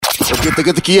Okay,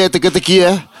 teka-teki.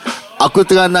 Aku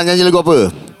tengah nak nyanyi lagu apa?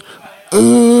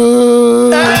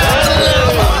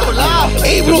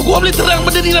 Bro, gua boleh terang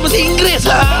benda ni dalam bahasa Inggeris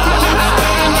lah.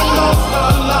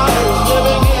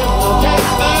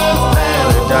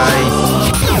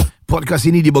 Podcast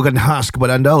ini dibawakan khas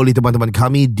kepada anda oleh teman-teman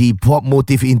kami di Pop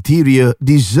Motif Interior.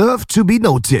 Deserve to be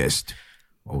noticed.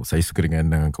 Oh, saya suka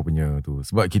dengan kau punya tu.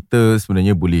 Sebab kita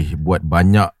sebenarnya boleh buat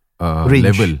banyak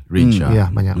range. range.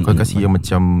 Ya, banyak. Kau kasih yang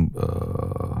macam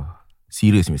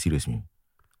serius ni.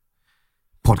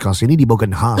 Podcast ini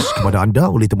dibawakan khas kepada anda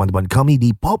oleh teman-teman kami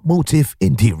di Pop Motif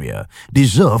Interior.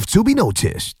 Deserve to be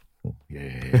noticed.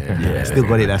 Yeah. Still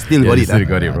got it lah. Still got it,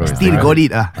 bro. Still got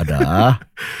it lah. Ada.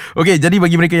 Okay, jadi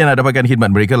bagi mereka yang nak dapatkan khidmat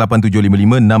mereka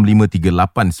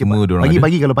 8755-6538 semua diorang ada.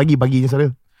 Pagi kalau pagi je saudara.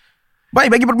 Baik,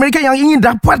 bagi mereka yang ingin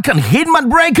dapatkan khidmat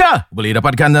mereka, boleh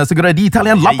dapatkan segera di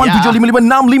talian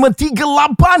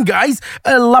 8755-6538 guys.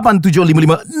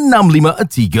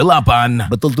 8755-6538.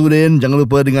 Betul tu Din. Jangan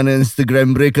lupa dengan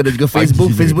Instagram mereka dan juga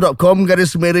Facebook.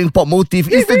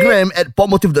 Facebook.com/popmotif. Instagram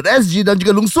 @popmotif.sg. Dan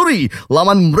juga lungsuri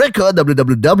laman mereka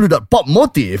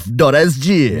www.popmotif.sg.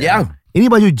 Ya. Ini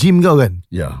baju gym kau kan?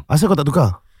 Ya. Asal kau tak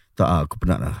tukar? Tak, aku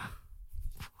penat lah.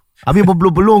 Habis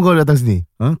belum kau datang sini?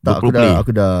 Tak, aku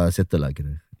dah settle lah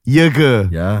kira. Ya ke?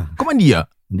 Ya. Kau mandi tak?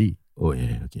 Mandi. Oh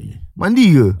ya, okay.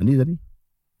 Mandi ke? Mandi tadi.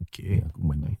 Okay. Aku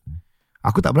mandi.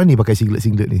 Aku tak berani pakai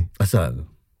singlet ni. Asal?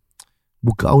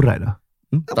 Buka aurat lah.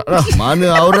 Tak lah.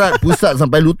 Mana aurat pusat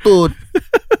sampai lutut.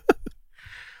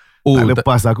 Oh, tak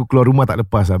lepas aku keluar rumah tak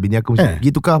lepas lah. Bini aku pergi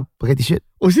tukar pakai t-shirt.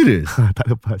 Oh serius? Tak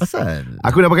lepas. Asal?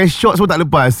 Aku nak pakai shorts pun tak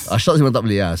lepas. Shorts memang tak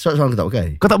boleh lah. Shorts memang aku tak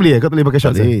pakai. Kau tak boleh? Kau tak boleh pakai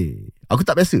shorts? Aku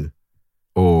tak biasa.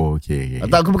 Oh, okay.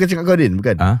 Tak, aku bukan cakap kau Din.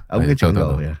 Bukan. Aku bukan cakap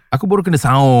kau ya. Aku baru kena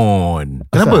sound.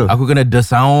 Kenapa? Aku kena the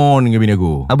sound dengan bini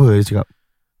aku. Apa dia cakap?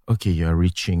 Okay, you're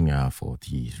reaching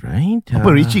 40s, right? Apa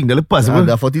reaching? Dah lepas apa?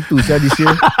 Dah 42 saya this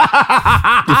year.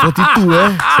 42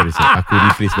 Sorry, aku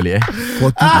rephrase balik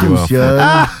 42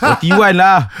 saya. 41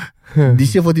 lah.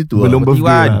 This year 42 Belum 41.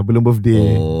 birthday lah. Belum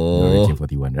birthday. You're reaching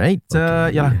 41, right?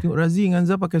 Yalah, tengok Razi dengan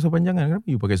Zah pakai seluar panjangan.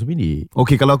 Kenapa you pakai seluar pendek?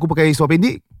 Okay, kalau aku pakai seluar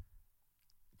pendek,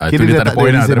 Itu dia tak ada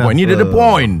point lah. Ni dia ada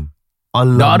point.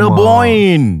 Dah ada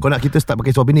point. kau nak kita start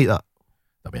pakai seluar pendek tak?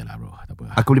 Tak payahlah bro, tak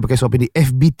apa. Aku boleh pakai seluar pendek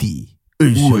FBT.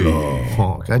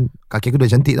 Kan kaki aku dah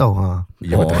cantik tau.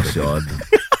 Ya betul.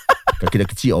 Kaki dah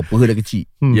kecil. Peha dah kecil.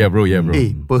 Ya bro.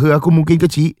 Peha aku mungkin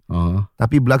kecil,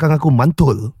 tapi belakang aku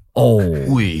mantul.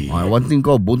 One thing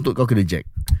kau bontot kau kena jack.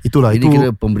 Itulah. Ini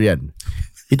kira pemberian.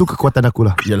 Itu kekuatan aku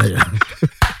lah. Yalah.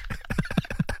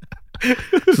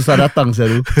 Susah datang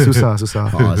selalu.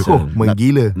 Susah.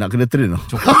 Menggila. Nak kena train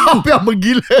tau. Apa yang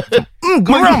menggila?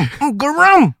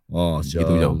 Geram.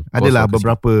 Gitu jauh. Adalah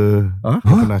beberapa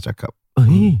yang pernah cakap.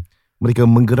 Mereka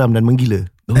menggeram dan menggila.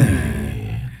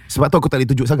 Sebab tu aku tak boleh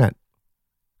tunjuk sangat.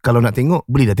 Kalau nak tengok,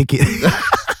 belilah tiket.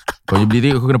 Kalau beli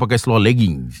tiket, aku kena pakai seluar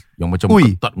legging yang macam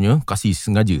ketat punya. Kasih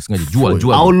sengaja. Jual.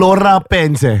 Aurora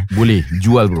pants Boleh,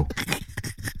 jual bro.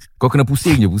 Kau kena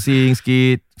pusing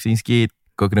sikit.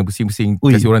 Kau kena pusing-pusing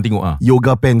kasi orang tengok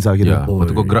Yoga pants lah kira. Lepas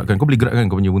tu kau gerakkan. Kau boleh gerakkan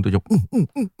kau punya buntut macam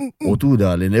tu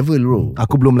dah lain level bro.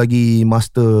 Aku belum lagi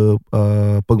master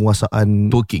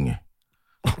penguasaan twerking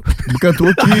Bukan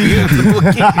twerking.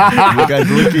 Bukan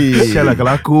twerking. Sialah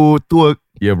kalau aku twerk,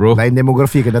 ya bro, lain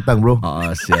demografi akan datang bro.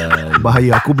 Sial.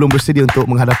 Bahaya. Aku belum bersedia untuk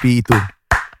menghadapi itu.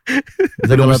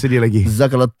 Belum bersedia lagi. Zah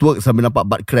kalau twerk sambil nampak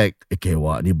butt crack,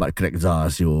 wah ni butt crack Zah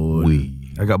siul.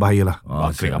 Agak bahayalah.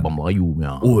 butt crack abang Melayu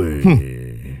punya.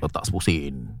 Letak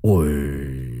sepusin.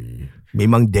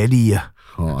 Memang daddy lah.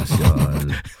 Sial.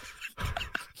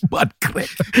 Butt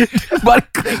crack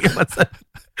yang pasal.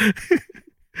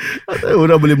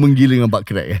 Orang boleh menggila dengan butt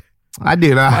crack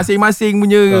Adalah. Masing-masing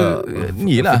punya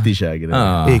ni lah. fetish lah kira.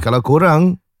 Kalau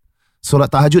korang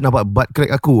solat tahajud nampak butt crack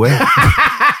aku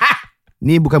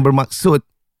ni bukan bermaksud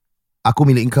aku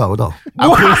milik kau tau.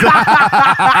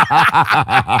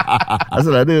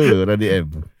 Asal ada orang DM.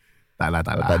 Tak lah.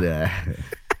 Tak ada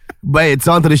Baik, it's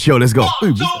on to the show. Let's go.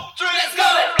 1, 2, 3, let's go.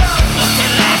 Okay,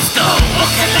 let's go.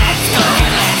 Okay, let's go.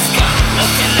 Let's go.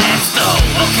 Okay, let's go.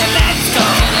 Okay, let's go.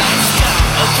 Let's go.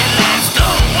 Okay, let's go.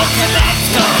 Okay,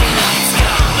 let's go. Let's go.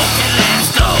 Okay,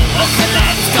 let's go. Okay,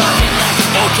 let's go.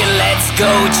 Okay, let's go.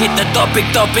 Cerita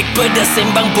topik-topik pedas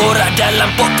sembang borak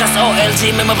dalam podcast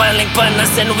OLG memang paling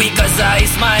panas. And we got Zah,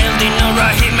 Ismail, Dino,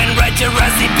 Rahim and Raja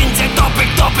Razi. Bincang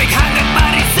topik-topik hangat,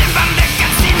 mari sembang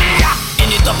dekat sini ya.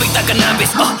 Ini topik takkan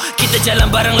habis. Kita jalan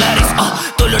bareng laris.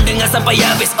 Tolong dengar sampai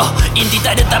habis. Inti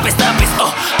tak ada tapis-tapis.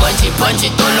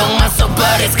 Panci-panci tolong masuk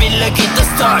baris. Bila kita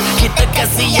start, kita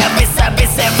kasih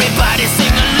habis-habis. Everybody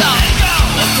sing along.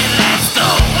 Okay, let's go.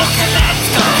 Okay, let's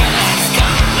go. Okay, let's go.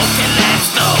 Okay,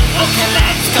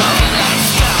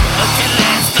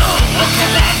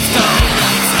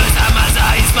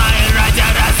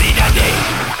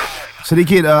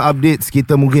 sedikit updates.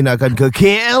 Kita mungkin akan ke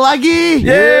KL lagi.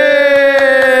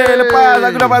 Lepas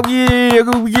aku dapat pergi.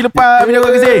 Aku pergi lepas Bina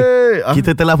aku kasih.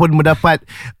 Kita telah pun mendapat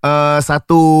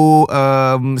satu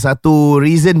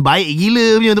reason baik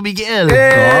gila punya untuk pergi KL.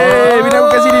 Bina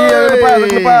aku kasih dia. Aku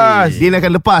lepas. Dia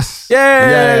akan lepas.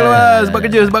 Lepas. Sebab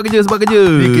kerja.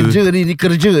 Ni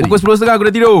kerja ni. Pukul 10.30 aku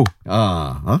dah tidur.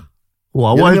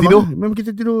 Awal tidur. Memang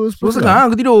kita tidur 10.30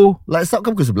 aku tidur. Light start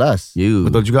kan pukul 11.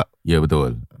 Betul juga. Ya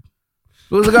betul.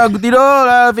 10.30 aku tidur.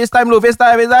 FaceTime dulu.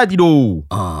 FaceTime tidur.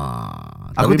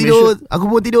 Aku tidur. Aku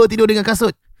pun tidur dengan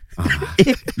kasut.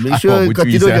 Make sure Apa kau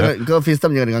bucu tidur Isa? jangan, kau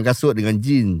FaceTime jangan dengan kasut, dengan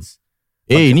jeans.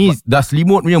 Ni dah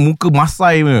selimut punya muka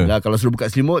masai punya. Lah kalau suruh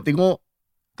buka selimut tengok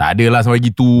Tak adalah sampai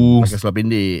gitu. pakai seluar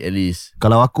pendek at least.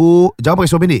 Kalau aku jangan pakai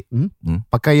seluar pendek.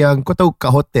 Pakai yang kau tahu kat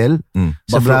hotel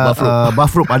sebelah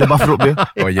bathrobe ada bathrobe dia.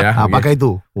 Oh ya. Pakai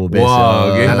tu. Oh best.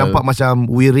 Wah, okay. Dah nampak macam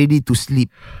we ready to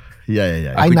sleep.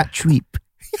 Ya. I not sleep.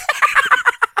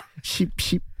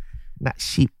 Sheep. Nak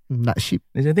sheep. Nak sheep.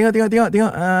 Macam tengok.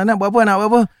 Nak buat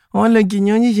apa? Oh lagi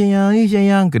nyanyi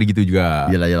sayang. Kena gitu juga.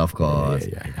 Yalah of course.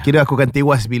 Ya. Kira aku akan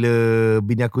tewas bila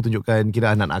bini aku tunjukkan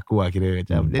kira anak aku lah kira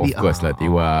macam. Jadi, Of course lah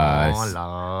tewas.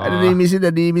 Ada ni miss you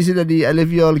daddy. I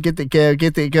love you all. Okay, take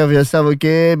care of yourself.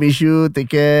 Okay, miss you.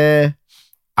 Take care.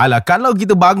 Alah kalau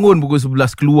kita bangun pukul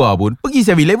 11 keluar pun pergi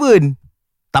 7-Eleven.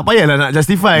 tak payahlah nak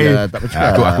justify. Ya, tak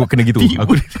payah. Aku kena gitu.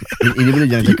 Aku Ini benda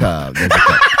jangan cakap.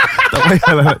 Tak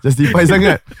payahlah nak justify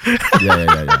sangat. Ya.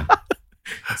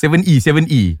 7E.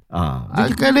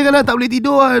 Kadang-kadang tak boleh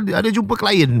tidur ada jumpa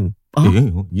klien.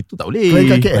 Itu tak boleh.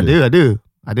 Klien kat KL? Ada.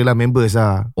 Adalah members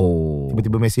lah. Oh.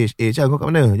 Tiba-tiba message, Chan kau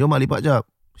kat mana? Jom mak lipat jap.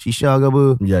 Shisha ke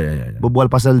apa? Ya. Berbual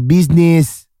pasal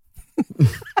bisnes.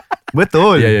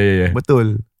 Betul. Ya.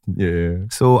 Betul. Ya.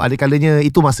 So ada kalanya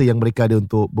itu masa yang mereka ada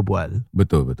untuk berbual.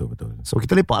 Betul. So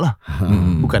kita lepak lah.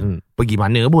 Bukan pergi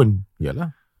mana pun.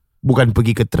 Yalah. Bukan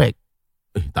pergi ke track.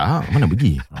 Tak, mana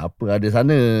pergi? Apa ada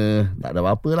sana? Tak ada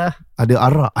apa-apa lah. Ada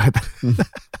arak.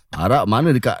 Arak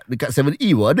mana dekat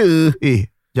 7E pun ada.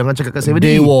 Jangan cakap kat 7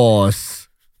 Day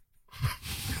was.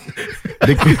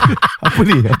 Apa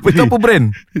ni? Itu apa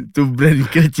brand? Itu brand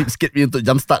kira cheapskate punya untuk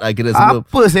jumpstart lah kira semua.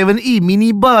 Apa 7E?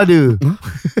 Minibar dia.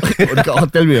 Dekat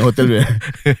hotel dia.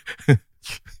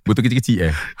 Botol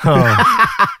kecil-kecil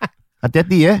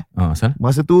Hati-hati asal?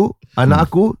 Masa tu anak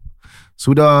aku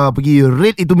sudah pergi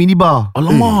raid itu minibar.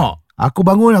 Alamak. Aku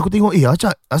bangun, aku tengok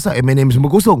asal M&M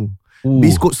semua kosong.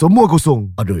 Biskut semua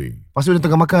kosong. Aduh. Lepas tu dia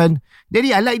tengah makan,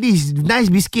 Daddy I like this nice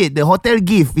biscuit, the hotel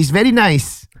gift is very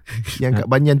nice. Yang kat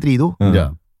Banyan Tree tu.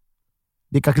 Ya.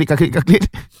 Dia kaklik $200.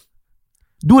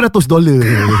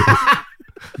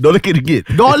 Dolar ke ringgit?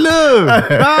 Dollar.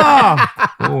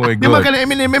 Oh my god. Dia makan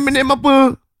M&M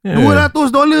apa?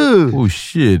 $200. Oh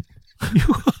shit.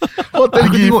 Hotel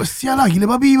Aku gift. tengok, sial lah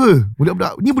gila babi apa.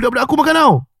 Budak-budak aku makan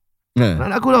tau.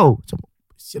 Anak aku tau. Macam,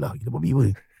 sial lah gila babi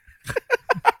apa.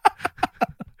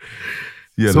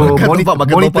 So Makan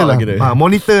monitor lah kira.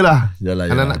 monitor lah Yalah.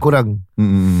 anak-anak korang.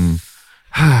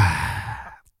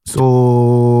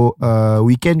 So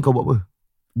weekend kau buat apa?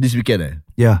 This weekend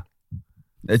Ya.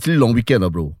 Actually long weekend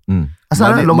lah bro.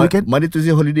 Asal long weekend? Monday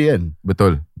Tuesday holiday kan.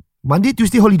 Betul. Monday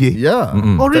Tuesday holiday. Ya.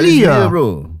 Oh really ya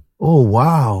bro? Oh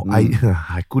wow.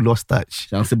 Aku lost touch.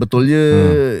 Yang sebetulnya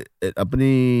apa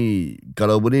ni,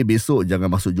 kalau boleh besok jangan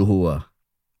masuk Johor lah.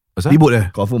 Pasal? Ribut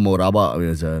Confirm mau rabak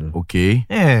pasal. Okay.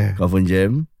 Confirm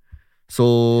jam. So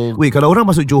Wait, kalau orang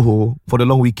masuk Johor for the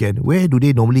long weekend, where do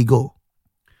they normally go?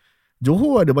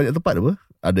 Johor ada banyak tempat apa?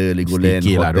 Ada Legoland,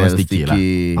 Staycay lah, hotel, dorang staycay lah.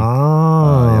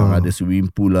 Yang ada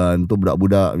swimming pool lah. Untuk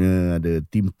budak-budaknya ada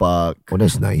theme park. Oh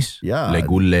that's nice. Ya.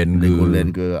 Legoland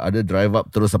ke. Ada drive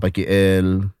up terus sampai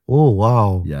KL. Oh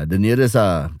wow. Ya, the nearest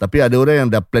lah. Tapi ada orang yang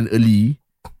dah plan early.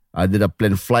 Ada dah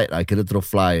plan flight lah. Kira terus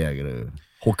fly lah kira.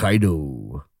 Hokkaido.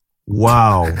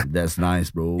 Wow. That's nice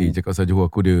bro. Cakap pasal Johor,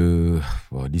 aku ada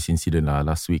this incident lah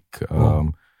last week.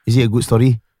 Is it a good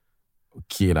story?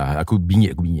 Okay lah, aku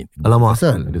bingit. Alamak.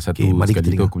 Asal? Ada satu mari kita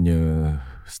sekali tu dengar. aku punya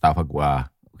staff aku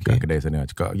kat kedai sana.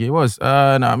 Cakap, okay boss,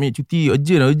 nak ambil cuti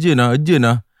urgent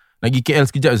lah. Nak pergi KL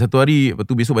sekejap satu hari, lepas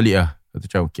tu besok balik lah. Lepas tu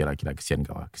macam okay lah, kesian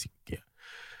kau lah. Okay.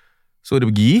 So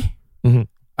dia pergi,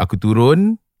 aku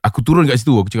turun kat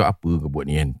situ. Aku cakap apa kau buat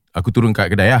ni kan. Aku turun kat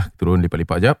kedai lah. Turun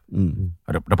lepak-lepak jap.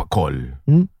 Dapat call.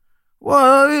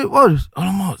 Wah,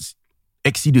 alamak,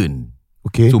 accident.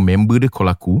 Okay. So member dia call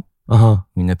aku,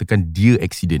 menyatakan dia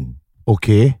accident.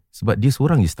 Okay. Sebab dia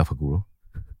seorang je staff aku bro.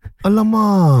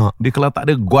 Alamak. Dia kalau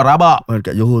tak ada gua rabak.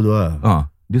 Dekat Johor tu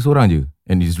lah. Dia seorang je.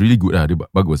 And it's really good lah. Dia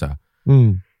bagus lah.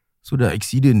 So dah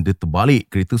accident, dia terbalik.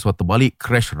 Kereta suara terbalik,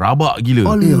 crash rabak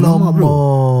gila. Alamak bro.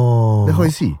 Then how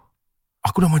is he?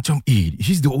 aku dah macam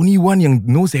he's the only one yang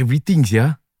knows everything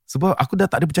ya. Sebab aku dah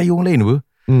tak ada percaya orang lain apa.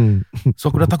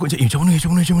 So aku dah takut macam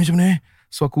mana.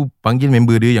 So aku panggil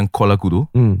member dia yang call aku tu,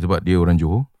 sebab dia orang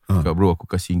Johor. Cakap, bro, aku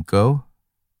kasih kau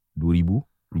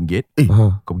RM2,000.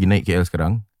 Kau pergi naik KL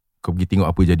sekarang. Kau pergi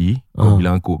tengok apa jadi. Kau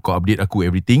bilang aku, kau update aku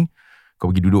everything.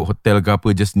 Kau pergi duduk hotel ke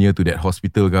apa, just near to that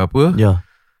hospital ke apa.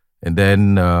 And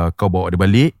then kau bawa dia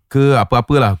balik ke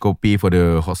apa-apalah. Kau pay for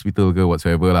the hospital ke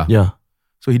whatsoever lah.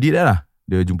 So he did that lah.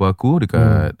 Dia jumpa aku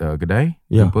dekat kedai.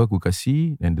 Jumpa aku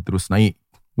kasih. And dia terus naik.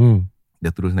 Dia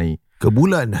terus naik ke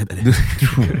bulan.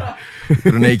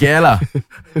 Terus naik KL lah.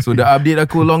 So dah update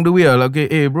aku along the way lah.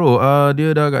 Okay, bro,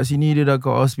 dia dah kat sini, dia dah kat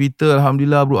hospital.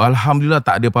 Alhamdulillah bro. Alhamdulillah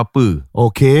tak ada apa-apa.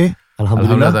 Okay,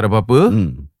 Alhamdulillah tak ada apa-apa.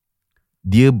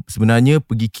 Dia sebenarnya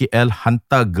pergi KL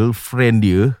hantar girlfriend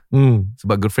dia.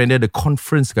 Sebab girlfriend dia ada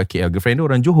conference kat KL. Girlfriend dia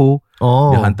orang Johor.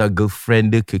 Dia hantar girlfriend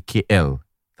dia ke KL.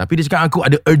 Tapi dia cakap aku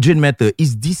ada urgent matter.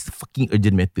 Is this fucking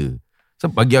urgent matter? So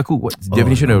bagi aku, what's the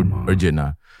definition of urgent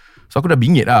lah? So aku dah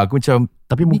bingit lah. Aku macam,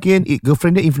 tapi mungkin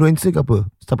girlfriend dia influencer ke apa?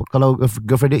 Sebab kalau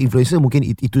girlfriend dia influencer, mungkin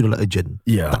itu adalah urgent.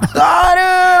 Ya. Tak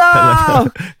ada lah.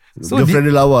 So girlfriend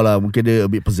dia lawa lah. Mungkin dia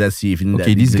a bit possessive.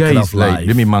 Okay, this guy is like,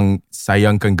 dia memang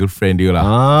sayangkan girlfriend dia lah.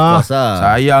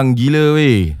 Sayang gila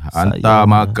weh. Hantar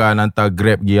makan, hantar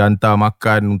grab pergi, hantar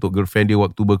makan untuk girlfriend dia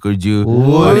waktu bekerja.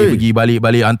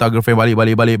 Balik, hantar girlfriend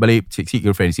balik. Sikit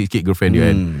girlfriend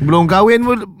dia kan. Belum kahwin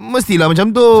pun mestilah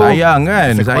macam tu. Sayang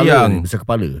kan. Sayang. Besar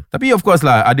kepala. Tapi of course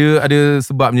lah, ada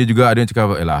sebabnya juga. Ada yang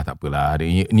cakap, tak apalah,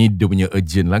 ni dia punya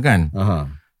urgent lah kan.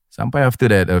 Sampai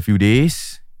after that a few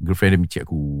days, girlfriend dia micik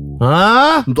aku.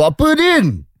 Untuk apa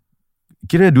Din?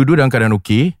 Kira dua-dua dalam keadaan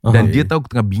okey. Dan dia tahu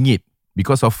aku tengah bingit.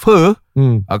 Because of her,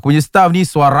 aku punya staff ni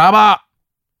suara rabak.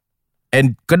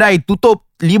 And kedai tutup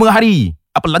 5 hari.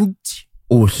 Apa lunch?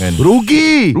 Kan?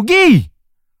 Rugi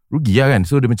lah kan.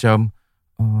 So dia macam,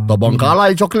 Tabang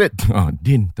kalai coklat.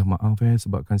 Din, tak maaf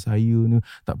sebabkan saya ni,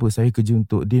 tak apa, saya kerja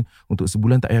untuk Din, untuk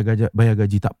sebulan tak payah bayar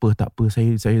gaji. Tak apa,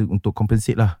 saya untuk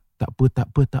compensate lah. Tak apa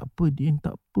Din,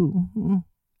 tak apa.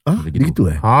 Dia gitu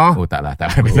Oh tak lah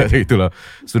itulah.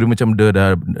 So dia macam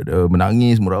dah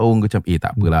menangis, meraung macam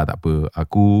tak apalah, tak apa.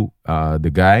 Aku the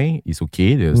guy is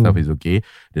okay, the staff is okay.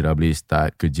 Dia dah boleh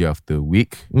start kerja after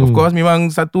week. Of course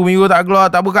memang 1 minggu tak keluar,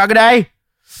 tak buka kedai.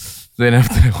 So then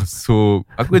after that, so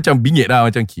aku macam bingit lah,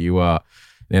 macam kiwak.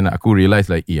 Then aku realise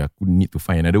like aku need to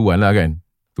find another one lah kan.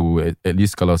 To at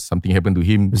least kalau something happen to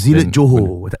him, Zilet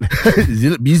Johor.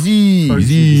 Zilet busy.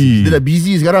 Dia dah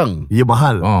busy sekarang. Dia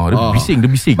mahal. Dia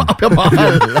bising. Apa yang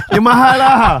mahal? Dia mahal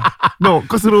lah. No,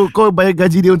 kau bayar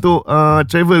gaji dia untuk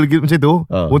travel macam tu,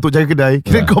 untuk jaga kedai.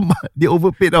 Kira kau dia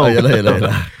overpaid tau.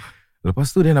 Yalah.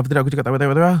 Lepas tu then after that aku cakap tak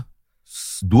apa.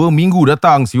 2 minggu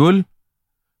datang siul.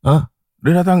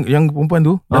 Dia datang, yang perempuan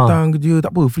tu datang kerja,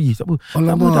 tak apa, free, tak apa.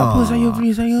 Tak apa, saya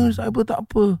free, saya tak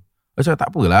apa. Macam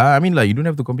tak apalah, I mean like you don't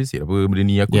have to compensate apa benda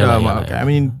ni. Aku dah maafkan. I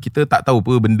mean kita tak tahu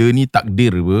apa benda ni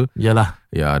takdir apa. Yalah.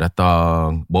 Ya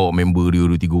datang, bawa member dia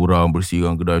 2-3 orang,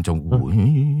 bersihkan kedai macam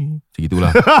macam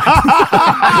gitulah.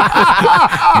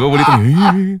 Kau boleh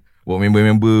tengok bawa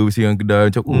member bersihkan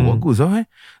kedai macam bagus lah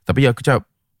Tapi aku cakap,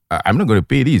 I'm not gonna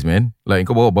pay this man. Like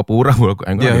kau bawa berapa orang pun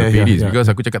I'm not gonna pay this.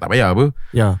 Because aku cakap tak payah apa.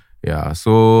 Ya,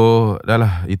 so dah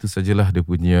lah, itu sajalah dia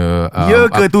punya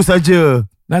ke tu saja.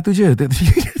 Nah tu je.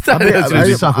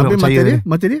 Habis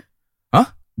mata dia?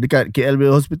 Dekat KL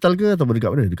hospital ke atau dekat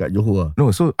mana? Dekat Johor lah?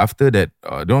 No, so after that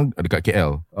diorang dekat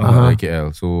KL.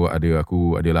 KL. So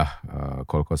aku adalah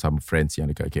call some friends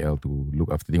yang dekat KL tu look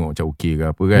after, tengok macam okay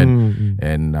ke apa kan.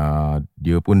 And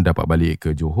dia pun dapat balik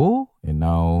ke Johor. And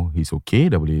now he's okay.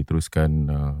 Dah boleh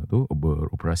teruskan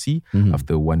beroperasi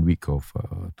after 1 week of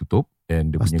tutup.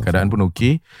 And dia punya keadaan pun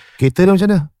okay. Kereta dia macam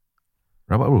mana?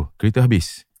 Rabak bro, kereta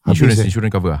habis.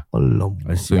 Insurance cover lah.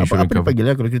 So apa dia panggil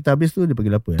lah? Kalau kereta habis tu dia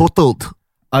panggil apa? Totaled.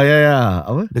 Ya.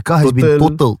 Apa? The car has been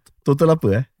totaled. Total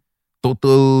apa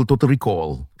Total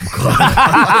recall.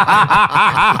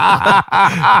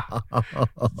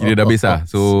 Dia dah habis lah.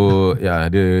 So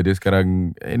dia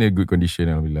sekarang in a good condition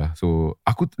alhamdulillah. So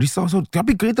aku risau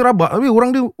tapi kereta rabak, tapi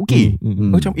orang dia okay.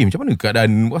 Macam macam mana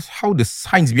keadaan, how the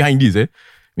science behind this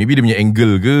Maybe dia punya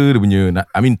angle ke, dia punya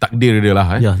takdir dia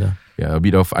lah a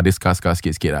bit of ada scar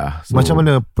sikit-sikit lah. So, macam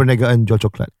mana perniagaan jual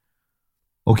coklat?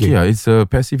 Okay lah, it's a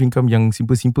passive income yang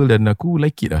simple dan aku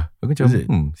like it lah. Aku macam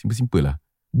simple lah.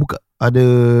 Buka, ada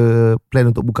plan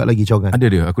untuk buka lagi cawangan? Ada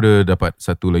dia. Aku dah dapat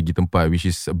satu lagi tempat which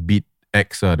is a bit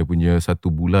X lah. Dia punya 1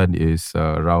 bulan is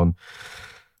around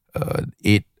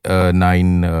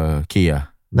 9K lah.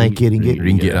 9K ringgit?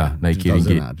 Ringgit lah. 9K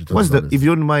ringgit. What's the, if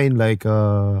you don't mind, like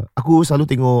aku selalu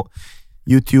tengok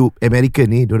YouTube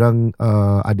American ni, diorang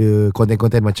ada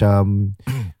konten-konten macam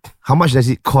how much does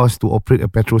it cost to operate a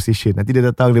petrol station. Nanti dia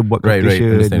datang, dia buat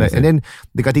calculation. Understand. And then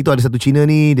dekat TikTok ada satu Cina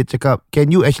ni, dia cakap, can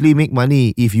you actually make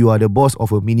money if you are the boss of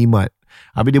a minimart?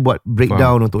 Habis dia buat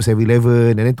breakdown untuk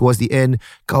 7-Eleven. And then towards the end,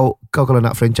 kau kalau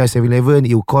nak franchise 7-Eleven,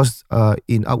 it will cost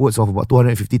in upwards of about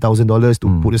 $250,000 to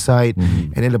put aside.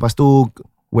 And then lepas tu,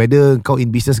 whether kau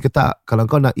in business ke tak, kalau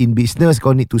kau nak in business,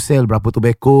 kau need to sell berapa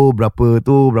tobacco, berapa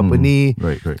tu, berapa ni.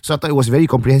 Right. So I thought it was very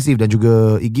comprehensive. Dan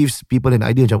juga it gives people an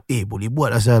idea macam, boleh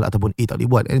buat asal, ataupun tak boleh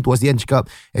buat. And towards the end cakap,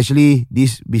 actually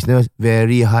this business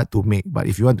very hard to make, but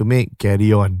if you want to make,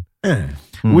 carry on.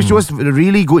 Which was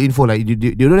really good info. Like you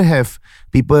don't have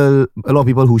a lot of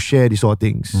people who share these sort of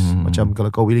things. Macam kalau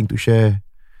kau willing to share.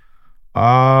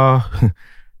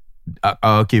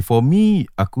 Okay, for me,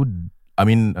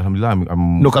 Alhamdulillah,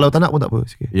 I'm No, kalau tak nak pun tak apa.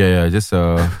 Sikit. Yeah, just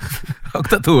aku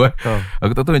tak tahu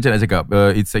Aku tak tahu macam nak cakap.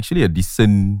 It's actually a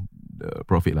decent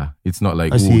profit lah. It's not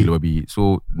like gila babi.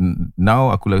 So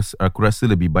now aku rasa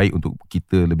lebih baik untuk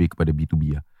kita lebih kepada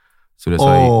B2B lah. So that's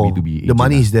why B2B the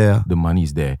money is there. The money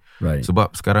is there. Right.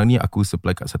 Sebab sekarang ni aku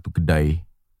supply kat satu kedai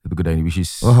ni, which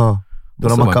is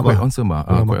Diorang markup quite lah. awesome lah.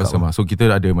 Quite awesome lah. So kita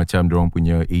ada macam diorang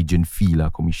punya agent fee lah,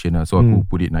 commission lah. So aku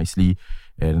put it nicely.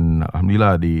 And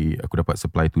Alhamdulillah aku dapat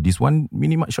supply to this one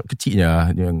minimart shop kecilnya,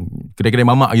 yang kedai-kedai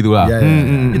mamak gitu lah.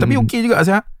 Tapi okay juga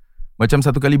Asya. Macam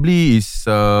satu kali beli is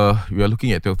we are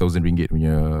looking at RM12,000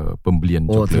 punya pembelian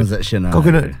coklat. Transaction lah. Kau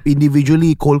kena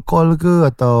individually cold call ke,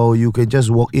 atau you can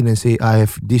just walk in and say I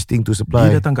have this thing to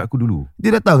supply? Dia datang kat aku dulu.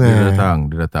 Dia datang. Dia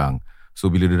datang. So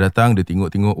bila dia datang, dia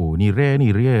tengok-tengok, oh ni rare.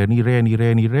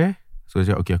 So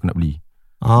dia cakap, okay aku nak beli.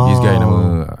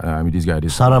 This guy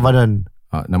this Saravanan.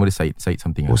 nama dia Said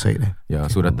something. Said Ya,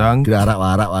 so datang. Kira Arab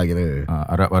lah kira.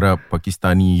 Arab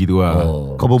Pakistani gitu lah.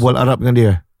 Kau berbual Arab dengan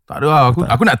dia? Tak ada lah.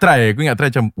 Aku nak try. Aku ingat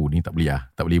try macam, ni tak boleh lah.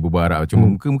 Tak boleh berbual Arab. Cuma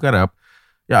muka Arab.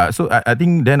 Yeah, so I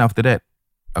think then after that,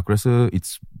 aku rasa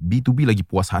it's B2B lagi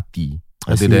puas hati.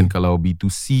 Other than kalau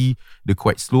B2C, dia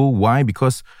quite slow. Why?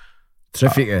 Because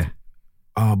Traffic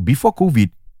before COVID,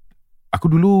 aku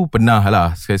dulu pernah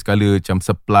lah sekali-sekala macam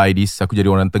supply this. Aku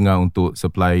jadi orang tengah untuk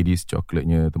supply this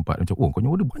coklatnya tempat. Macam, kau punya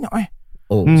order banyak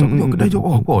So aku tengok kedai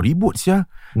ribut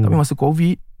siya. Tapi masa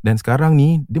COVID dan sekarang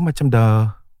ni, dia macam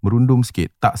dah merundum sikit.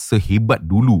 Tak sehebat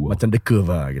dulu. Macam the curve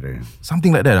lah kira.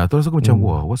 Something like that lah. Terus aku macam,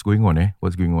 what's going on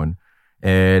What's going on?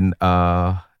 And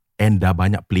dah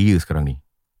banyak player sekarang ni.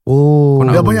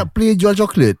 Dah banyak player jual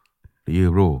coklat. Ya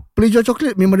bro. Player jual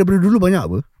coklat memang daripada dulu banyak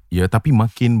apa? Ya, tapi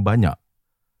makin banyak.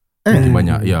 Makin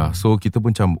banyak. Ya, so kita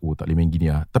pun macam, tak boleh main gini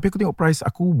lah. Tapi aku tengok price,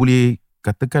 aku boleh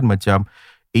katakan macam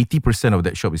 80% of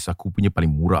that shop is aku punya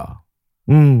paling murah.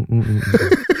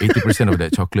 80% of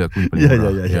that chocolate aku paling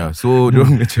murah. Yeah. So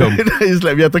diorang macam it's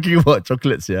like we are talking about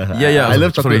chocolates Yeah. I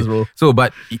love chocolates bro. So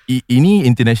but ini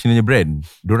internationalnya brand.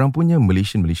 Diorang punya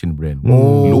Malaysian brand.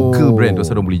 Local brand.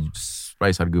 Terus diorang boleh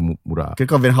price harga murah.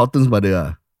 Kira kau Van Houten semua ada lah.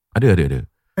 Ada.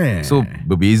 So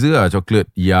berbeza lah coklat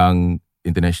yang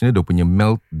international. Dia punya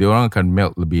melt, diorang akan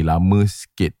melt lebih lama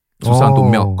sikit. Susah untuk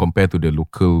melt compare to the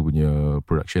local punya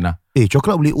production lah.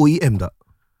 Coklat boleh OEM tak?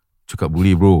 Cakap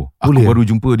boleh bro. Aku baru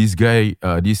jumpa this guy,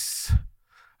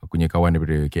 aku punya kawan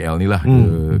daripada KL ni lah.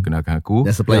 Dia kenalkan aku.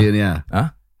 Yang supplier ni lah.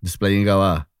 Dia supplier kau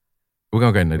lah.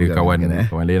 Bukan. Ada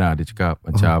kawan lain lah. Dia cakap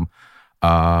macam,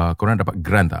 korang dapat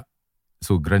grant tak?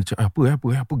 So grant cakap,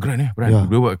 apa grant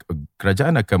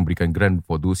kerajaan akan berikan grant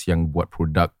for those yang buat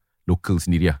produk local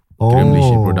sendiri lah. Kira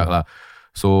Malaysian produk lah.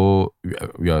 So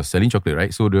we are selling chocolate,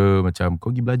 right? So dia macam,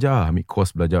 kau pergi belajar, ambil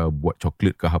course belajar buat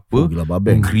chocolate ke apa,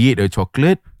 create a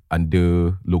chocolate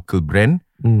under local brand,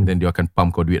 then dia akan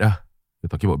pump kau duit lah.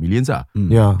 They're talking about millions lah.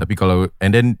 Tapi kalau,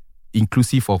 and then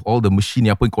inclusive of all the machine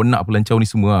apa yang kau nak pelancau ni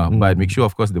semua lah. But make sure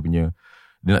of course dia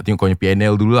nak tengok kau punya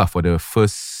PNL dulu lah for the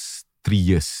first 3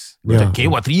 years. Macam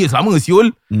 3 years lama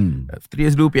siul. 3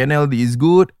 years dulu PNL is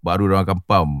good, baru orang akan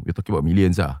pump. You're talking about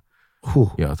millions lah.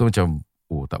 So macam,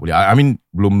 tak boleh. I mean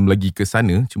belum lagi ke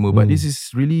sana. Cuma but this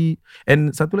is really.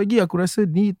 And satu lagi aku rasa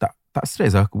ni tak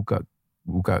stress lah aku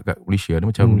buka kat Malaysia. Dia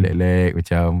macam lag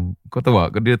macam, kau tahu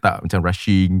tak, dia tak macam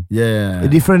rushing. A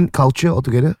different culture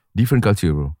altogether. Different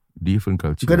culture bro. Different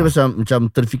culture. Kau ada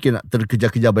macam terfikir nak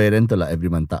terkejar-kejar bayar rental lah every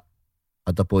month tak?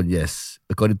 Ataupun yes,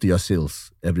 according to your sales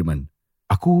every month?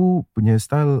 Aku punya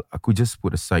style, aku just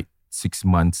put aside 6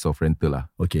 months of rental lah.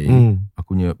 Okay.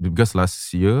 Aku punya, because last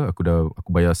year aku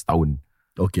bayar setahun.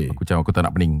 Okay. Aku tak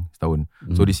nak pening setahun.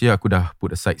 So this year aku dah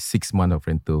put aside 6 months of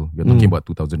rental. We're talking about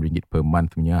RM2,000 per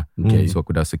month punya. Okay. So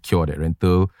aku dah secure that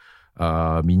rental.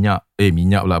 Minyak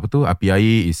pula apa tu, api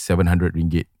air is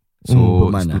RM700. So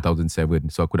per it's month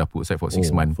 2007. So aku dah put aside for 6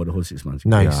 months. For the whole 6 months.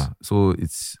 Nice. Yeah. So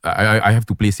it's I have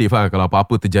to play safe lah kalau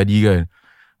apa-apa terjadi kan.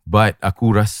 But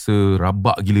aku rasa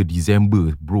rabak gila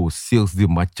December. Bro, sales dia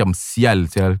macam sial.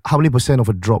 How many % of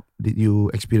a drop did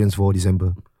you experience for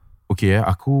December? Okay,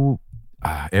 aku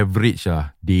average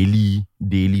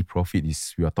daily profit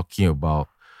is, we are talking about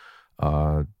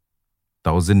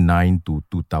 2009 to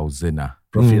 2000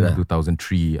 Profit lah.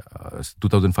 2003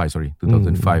 2005 sorry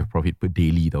 2005 profit per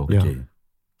daily tau. Yeah.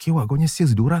 Okay, kau punya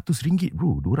sales RM200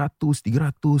 bro. 200,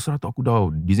 300, 100 aku dah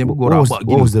December kau What rabak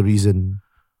gila. was the reason?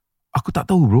 Aku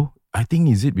tak tahu bro. I think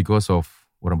is it because of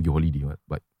orang pergi holiday,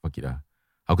 but fuck it lah.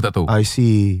 Aku tak tahu. I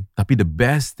see. Tapi the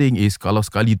best thing is kalau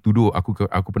sekali duduk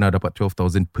aku pernah dapat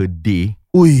 12,000 per day.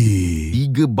 Ui.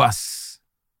 3 bus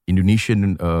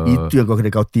Indonesian Itu yang kau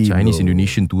kena kauti, Chinese bro.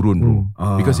 Indonesian turun bro.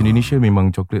 Because Indonesia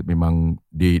memang coklat memang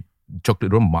coklat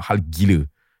dorang mahal gila.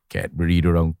 Cadbury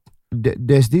dorang.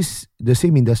 There's this, the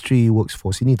same industry works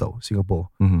for sini tau,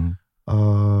 Singapore.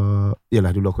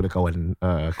 Yalah dulu aku ada kawan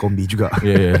kombi juga.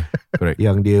 Yeah, correct.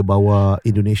 Yang dia bawa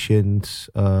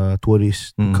Indonesians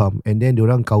tourists to come, and then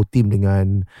diorang kau team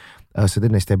dengan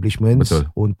certain establishments. Betul.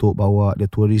 Untuk bawa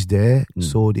the tourists there.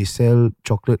 So they sell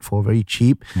chocolate for very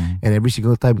cheap, and every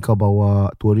single time kau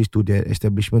bawa tourists to that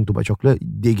establishment to buy chocolate,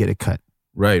 they get a cut.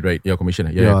 Right. Yeah, commission.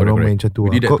 Yeah, correct. orang main macam tu.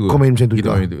 We did that too. Kau main macam tu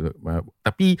Kita juga. main tu.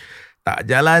 Tapi tak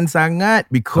jalan sangat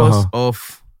because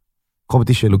of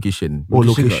Competition. location. Oh,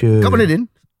 location. Kau mana Din?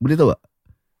 Boleh tahu tak?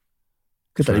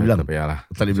 Ke tak boleh bilang? Tak payahlah.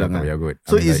 Tak boleh bilang Tak payah lah. kot.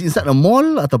 So I mean, is inside a mall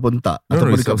ataupun tak? No,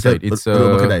 Ataupun it's outside. It's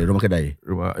rumah kedai.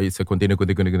 It's a container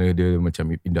dia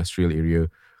macam industrial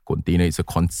area. Container, it's a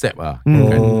concept lah.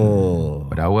 Oh.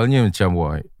 Pada awalnya macam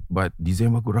but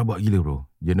December aku rabak gila bro.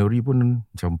 January pun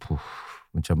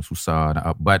macam susah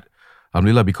nak up. But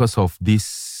alhamdulillah because of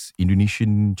this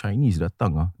Indonesian Chinese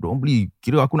datang diorang beli,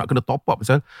 kira aku nak kena top up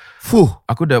pasal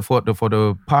aku dah for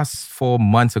the past 4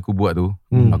 months aku buat tu,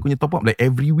 aku punya top up like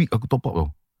every week aku top up tau.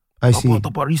 I see.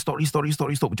 Top up restock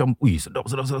macam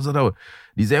sedap.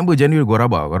 December, January gua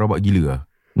rabak gila lah.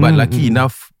 But lucky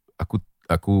enough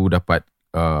aku dapat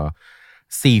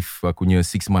save aku punya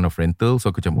 6 month of rental,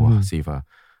 so aku macam save lah.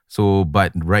 So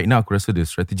but right now aku rasa the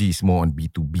strategy is more on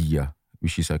B2B lah,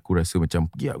 which is aku rasa macam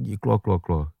pergi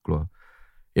keluar.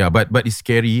 Yeah, but it's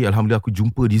scary. Alhamdulillah aku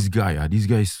jumpa this guy. This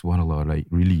guy is subhanallah, like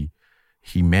really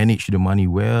he managed the money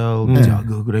well,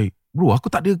 jaga kedai. Bro, aku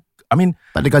tak ada,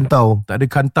 Tak ada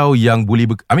kantau yang boleh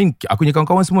aku punya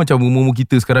kawan-kawan semua macam umur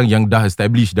kita sekarang yang dah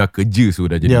establish, dah kerja, so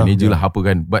dah jadi manager lah apa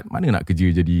kan. But mana nak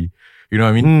kerja jadi, you know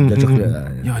what I mean? Dah coklat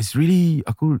lah. Yeah, it's really,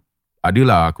 aku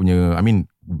adalah aku punya,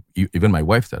 even my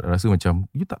wife tak rasa macam,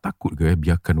 you tak takut ke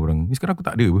biarkan orang ni? Sekarang aku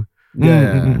tak ada apa.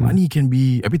 Money can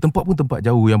be, tapi tempat pun tempat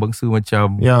jauh yang bangsa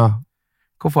macam,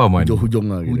 kau faham kan? Hujung-hujung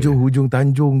lah. Hujung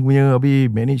Tanjung punya, habis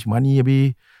manage money,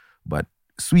 habis. But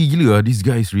sweet gila lah, this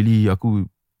guy is really, aku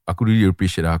really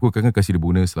appreciate lah. Aku akan kasih dia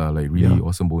bonus lah, like really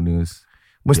awesome bonus.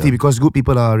 Mesti because good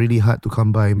people are really hard to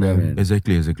come by, man.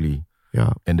 Exactly.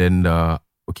 Yeah. And then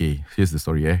okay, here's the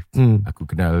story Aku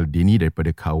kenal Denny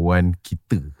daripada kawan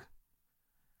kita.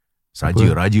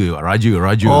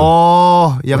 Raja.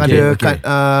 Oh, yang ada kad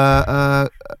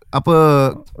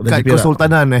kad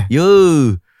kesultanan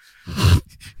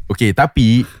Okay,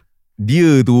 tapi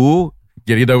dia tu,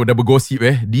 jadi dah bergosip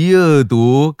dia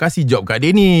tu kasih job kat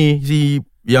Denny, si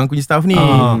yang punya staff ni.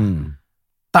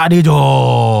 Tak ada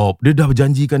job. Dia dah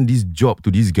berjanjikan this job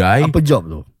to this guy. Apa job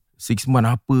tu? 6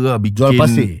 month apa lah, bikin Jual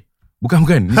pasir? Bukan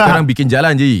Ni sekarang bikin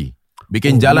jalan je.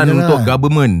 Bikin jalan untuk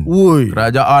government.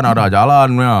 Kerajaan ada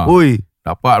jalan punya.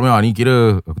 Dapat punya. Ni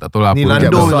kira aku tak tahu lah ni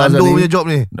apa. Lando punya job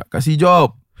ni. Nak kasih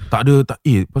job. Tak ada.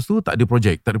 Lepas tu tak ada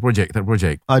projek.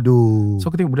 Aduh. So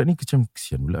aku tengok budak ni macam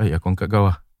kesian pula. Aku angkat kau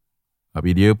lah.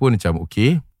 Habis dia pun macam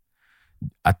okay.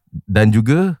 Dan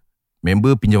juga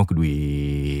member pinjam aku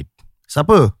duit.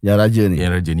 Siapa? Yang raja ni.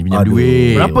 Yang raja ni pinjam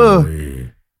duit. Berapa?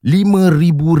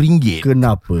 RM5,000.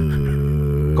 Kenapa?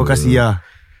 Kau kasih lah.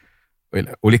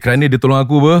 Oleh kerana dia tolong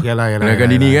aku apa? Yalah. Kenalkan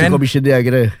Dini kan. Itu commission dia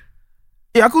kira.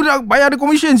 Aku nak bayar ada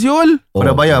commission siul. Kau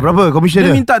dah bayar berapa commission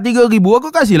Dia dia? minta RM3,000. Aku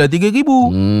kasih lah RM3,000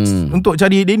 untuk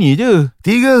cari Dini je.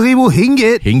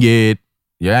 RM3,000? RM1.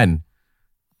 Ya kan?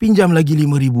 Pinjam lagi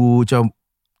RM5,000. Macam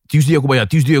Tuesday aku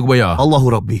bayar. Allahu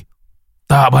Rabbi.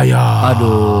 Tak bayar.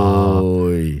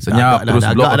 Aduh. Senyap Dah terus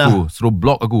agak block dah. aku. Suruh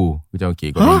block aku. Macam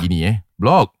okay, kau main gini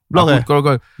Block aku,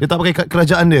 Kau Dia tak pakai kad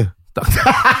kerajaan dia? tak.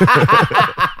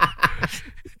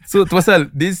 So tu pasal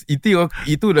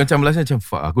itu macam last macam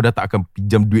fuck, aku dah tak akan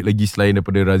pinjam duit lagi selain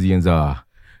daripada Razi yang Zah.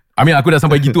 Aku dah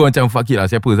sampai gitu macam fuck it lah,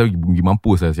 siapa pergi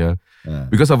mampus lah sial.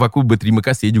 Because of aku berterima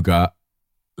kasih juga,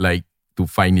 like to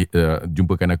find it,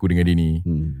 jumpakan aku dengan dia ni.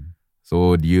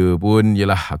 So dia pun,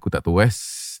 yelah aku tak tahu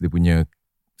dia punya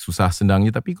susah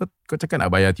senangnya. Tapi kau cakap nak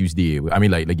bayar Tuesday, I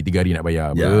mean like lagi 3 hari nak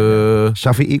bayar.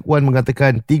 Syafiq Ikhwan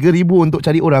mengatakan 3,000 untuk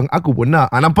cari orang, aku pun nak.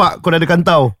 Nampak kau dah ada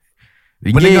kantau.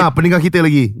 Ringgit. Pendengar kita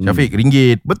lagi. Syafiq,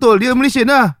 ringgit. Betul, dia Malaysian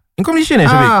lah. Kau Malaysian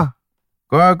Syafiq?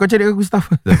 Kau cari aku staff.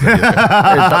 Tak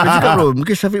boleh cakap bro.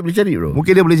 Mungkin Syafiq boleh cari bro.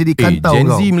 Mungkin dia boleh jadi kantau Gen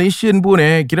kau. Z Malaysian pun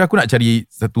kira aku nak cari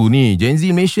satu ni. Gen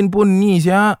Z Malaysian pun ni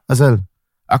siap. Asal?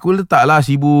 Aku letaklah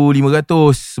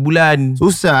 1,500 sebulan.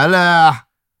 Susah lah.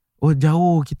 Oh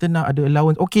jauh, kita nak ada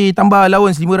allowance. Okay, tambah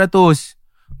allowance 500.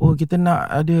 Oh kita nak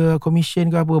ada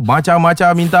commission ke apa. Macam-macam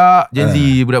minta Gen Z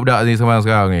budak-budak ni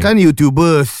sekarang ni. Kan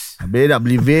YouTubers. Habis nak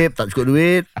beli vape, tak cukup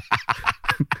duit.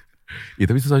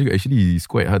 Tapi susah juga. Actually it's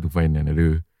quite hard to find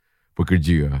another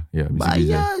pekerja lah.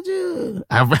 Bayar je.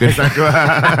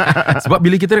 Sebab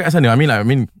bila kita dekat sana, I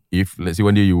mean if let's say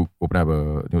one day you open up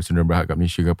a Sdn Bhd kat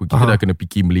Malaysia ke apa, kita dah kena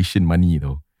fikir Malaysian money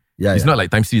tau. It's not like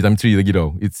times 3 lagi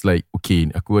tau. It's like okay,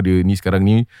 aku ada ni sekarang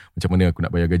ni, macam mana aku nak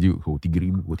bayar gaji?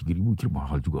 3,000 kira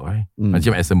mahal juga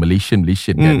Macam as a Malaysian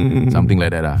kan, something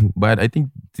like that lah. But I think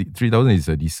 3,000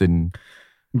 is a decent.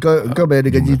 Kau bayar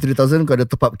dia gaji 3,000, kau ada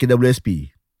top up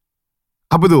KWSP.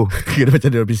 Apa tu? Kira macam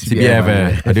dia CPF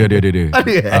Ada.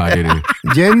 Ada.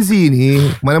 Gen Z ni,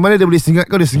 mana-mana dia boleh sengat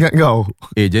kau, dia sengat kau.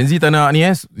 Gen Z tak nak ni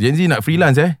Gen Z nak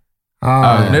freelance Dia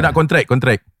nak contract.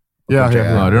 Ya.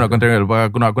 Dia nak contract.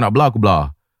 Aku nak blah, aku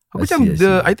blah. Aku macam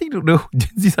I think the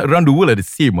Gen Z around the world are the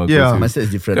same. Yeah. Mindset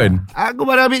is different kan? Aku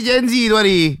baru ambil Gen Z tu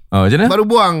hari. Macam mana? Baru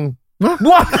buang.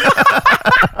 Buang.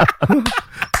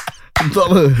 Untuk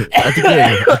apa?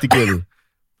 Artikel.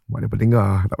 Mana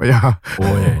pendengar, tak payah.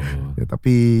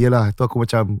 Tapi yelah, tu aku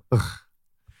macam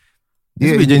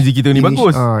dia Gen Z kita ni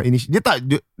bagus. Dia tak,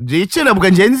 Rachel lah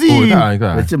bukan Gen Z.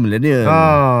 Tak. Macam millennial.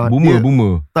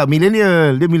 Boomer. Tak,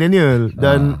 millennial. Dia millennial.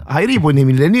 Dan Hairi pun dia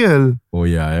millennial.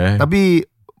 Tapi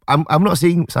I'm not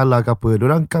saying salah ke apa.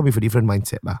 Diorang come with a different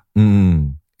mindset lah.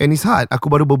 And it's hard.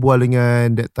 Aku baru berbual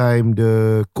dengan that time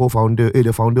the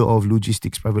founder of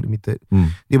Logistics Private Limited.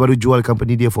 Dia baru jual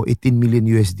company dia for 18 million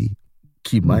USD.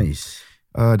 Kimais.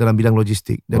 Dalam bidang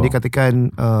logistik. Dan dia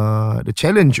katakan the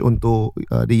challenge untuk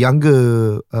the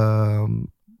younger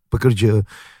pekerja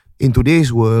in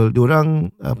today's world, diorang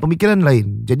pemikiran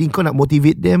lain. Jadi kau nak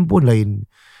motivate them pun lain.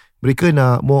 Mereka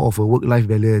nak more of a work-life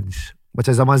balance.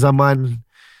 Macam zaman-zaman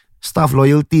staff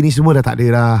loyalty ni semua dah tak ada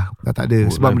lah.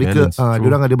 Sebab mereka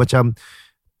diorang ada macam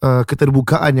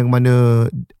keterbukaan yang mana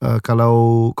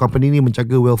kalau company ni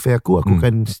menjaga welfare aku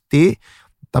akan stay.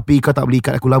 Tapi kau tak boleh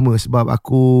ikat aku lama sebab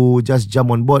aku just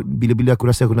jump on board. Bila-bila aku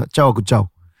rasa aku nak caw, aku caw.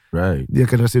 Right. Dia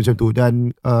akan rasa macam tu.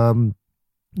 Dan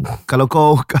kalau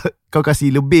kau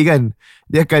kasih lebih kan,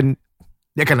 dia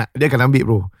akan ambil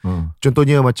bro.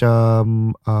 Contohnya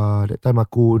macam that time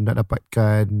aku nak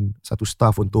dapatkan satu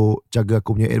staff untuk jaga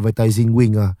aku punya advertising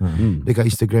wing lah.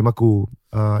 Dekat Instagram aku.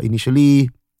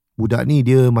 Initially budak ni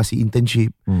dia masih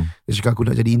internship. Dia cakap aku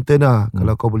nak jadi intern lah.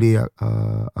 Kalau kau boleh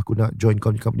aku nak join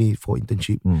company for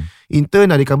internship.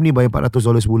 Intern ada company bayar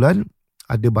 $400 sebulan.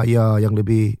 Ada bayar yang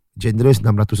lebih generous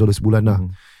 $600 sebulan lah.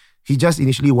 He just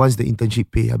initially wants the internship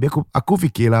pay. Habis aku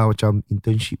fikir lah macam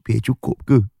internship pay cukup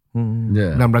ke?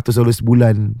 $600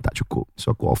 sebulan tak cukup.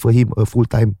 So aku offer him a full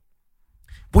time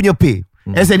punya pay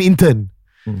as an intern.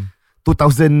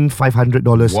 $2,500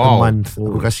 a month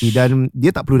aku kasih. Dan dia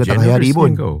tak perlu datang hari-hari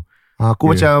pun.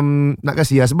 Aku macam nak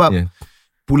kasih lah sebab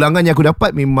pulangan yang aku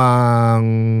dapat memang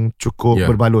cukup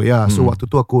berbaloi lah. So waktu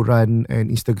tu aku run an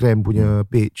Instagram punya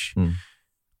page.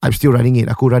 I'm still running it.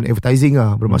 Aku run advertising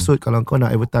lah. Bermaksud kalau kau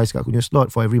nak advertise kat aku punya slot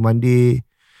for every Monday,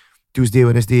 Tuesday,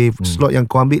 Wednesday, slot yang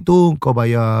kau ambil tu kau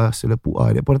bayar selepuk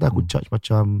lah. Dia pun kata aku charge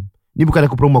macam, ni bukan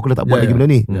aku promo, aku dah tak buat lagi benda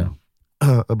ni.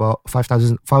 About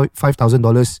 $5,000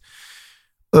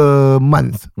 a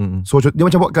month. So dia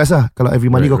macam podcast lah. Kalau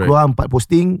every Monday kau keluar 4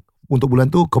 posting untuk bulan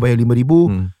tu, kau bayar $5,000,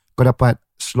 kau dapat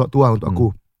slot tu lah untuk aku.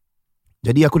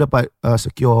 Jadi aku dapat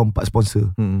secure 4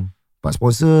 sponsor. 4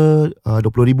 sponsor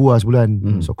 $20,000 lah sebulan.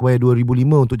 So aku bayar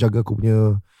 $2,500 untuk jaga aku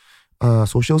punya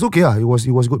socials. Okay lah. It was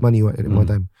good money at that point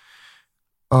time.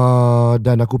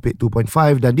 Dan aku paid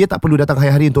 2.5. Dan dia tak perlu datang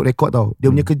hari-hari untuk record tau. Dia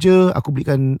punya kerja, aku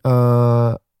belikan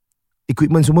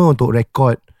equipment semua untuk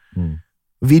record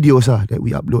videos lah that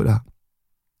we upload lah.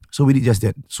 So we did just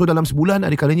that. So dalam sebulan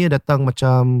ada kalanya datang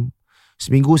macam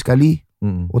seminggu sekali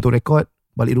untuk record.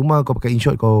 Balik rumah kau pakai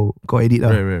InShot, kau edit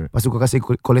lah. Lepas tu kau kasih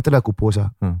collector lah, aku post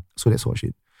lah. So that's what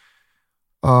shit.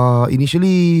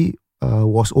 Initially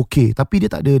was okay, tapi dia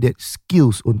tak ada that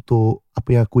skills untuk apa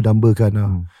yang aku dambakan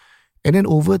lah. And then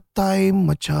over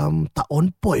time macam tak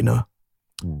on point lah.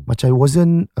 Macam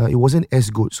it wasn't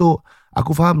as good. So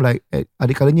aku faham like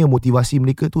ada kalanya motivasi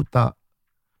mereka tu tak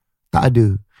Tak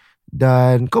ada.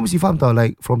 Dan kau mesti faham tau,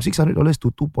 like from $600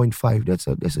 to 2.5, that's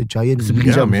a giant leap.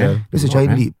 That's a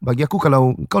giant leap. Bagi aku,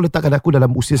 kalau kau letakkan aku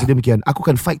dalam usia sedemikian, aku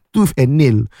akan fight tooth and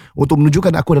nail untuk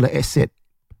menunjukkan aku adalah asset.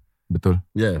 Betul.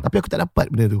 Tapi aku tak dapat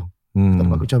benda tu. Tak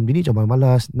dapat. Aku macam ni macam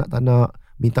malas, nak tak nak,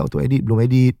 minta untuk edit, belum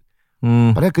edit.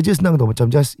 Padahal kerja senang tau, macam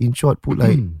just in short put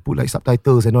like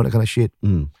subtitles and all that kind of shit.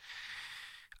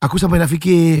 Aku sampai nak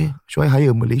fikir, should I hire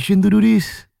a Malaysian to do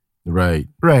this? Right.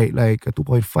 Like a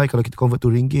 2.5, kalau kita convert to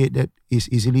ringgit, that is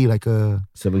easily like a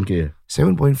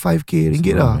 7.5k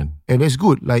ringgit lah. And that's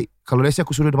good. Like kalau let's say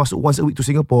aku suruh dia masuk once a week to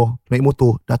Singapore, naik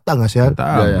motor, datang lah sial.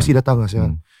 Mesti datang lah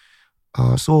sial.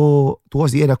 So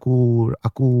towards the end aku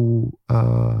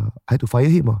I had to fire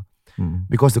him lah.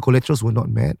 Because the collaterals were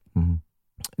not met.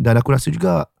 Dan aku rasa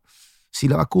juga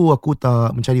silap aku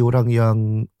tak mencari orang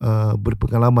yang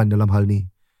berpengalaman dalam hal ni.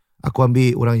 Aku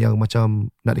ambil orang yang macam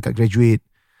nak dekat graduate.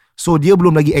 So dia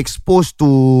belum lagi exposed to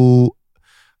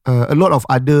a lot of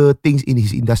other things in his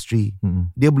industry.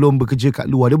 Dia belum bekerja kat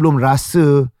luar. Dia belum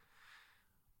rasa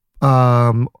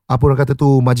apa orang kata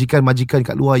tu, majikan-majikan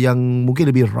kat luar yang mungkin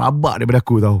lebih rabak daripada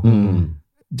aku tau.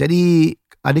 Jadi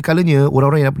ada kalanya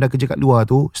orang-orang yang pernah kerja kat luar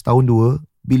tu setahun dua,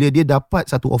 bila dia dapat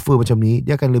satu offer macam ni,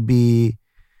 dia akan lebih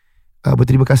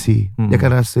berterima kasih. Dia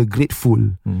akan rasa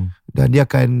grateful. Dan dia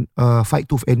akan fight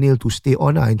tooth and nail to stay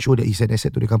on and show that he's an asset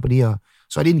to the company lah.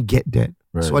 So I didn't get that.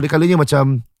 So ada kalanya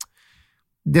macam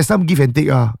there's some give and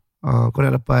take lah. Kau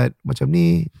nak dapat macam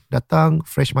ni, datang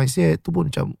fresh mindset, tu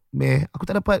pun macam meh. Aku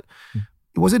tak dapat.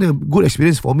 It wasn't a good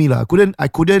experience for me lah. I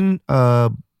couldn't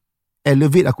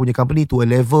elevate aku punya company to a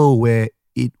level where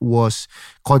it was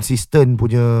consistent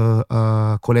punya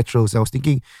collaterals. I was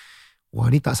thinking, wah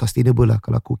ni tak sustainable lah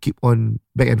kalau aku keep on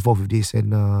back and forth with this.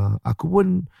 And aku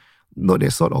pun not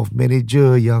that sort of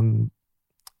manager yang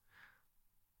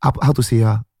how to say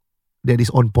that is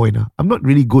on point lah. I'm not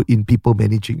really good in people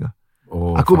managing lah.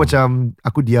 Aku macam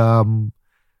aku diam.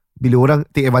 Bila orang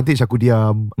take advantage, aku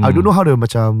diam. I don't know how to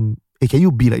macam, can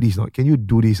you be like this? Not? Can you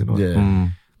do this? Not?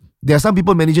 There are some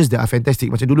people managers that are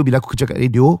fantastic. Macam dulu bila aku kerja kat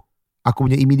radio, aku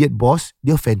punya immediate boss,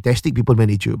 dia fantastic people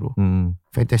manager bro.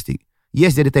 Fantastic.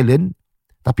 Yes, dia ada talent,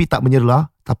 tapi tak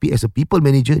menyerlah. Tapi as a people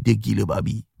manager, dia gila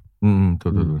babi.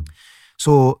 Betul.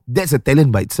 So that's a talent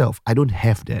by itself. I don't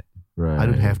have that. Right. I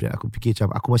don't have that. Aku fikir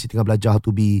macam aku masih tengah belajar how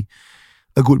to be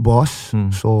a good boss.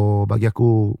 So bagi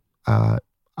aku,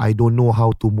 I don't know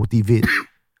how to motivate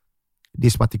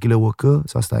this particular worker.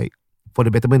 So I was like, for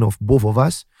the betterment of both of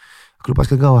us, aku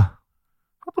lepaskan kau lah.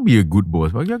 How to be a good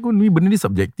boss? Bagi aku ni benda ni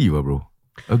subjektif lah bro.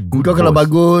 Kau kalau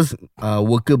bagus,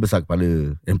 worker besar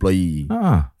kepala, employee.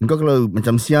 Kau kalau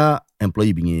macam siap,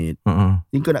 employee bingit.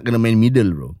 Kau nak kena main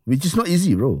middle bro, which is not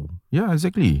easy bro. Yeah,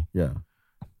 exactly. Yeah.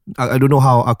 I don't know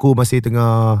how. Aku masih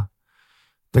tengah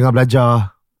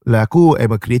belajar. Like aku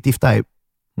am a creative type.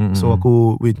 So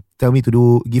aku tell me to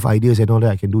do, give ideas and all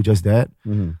that, I can do just that.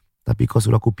 Tapi kalau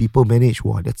suruh aku people manage,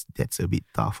 wah that's a bit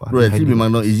tough. Bro, actually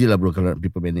memang not easy lah bro kalau nak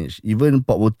people manage. Even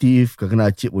Pop Motif, kadang-kadang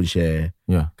Acip pun share.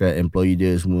 Kan employee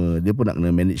dia semua, dia pun nak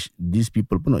kena manage these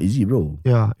people pun not easy bro.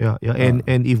 Yeah.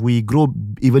 And if we grow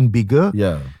even bigger,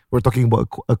 we're talking about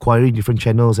acquiring different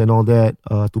channels and all that,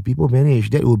 to people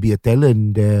manage, that will be a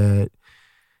talent that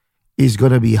is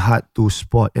gonna be hard to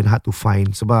spot and hard to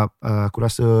find. Sebab aku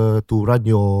rasa to run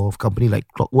your company like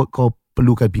clockwork, kau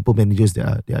perlukan people managers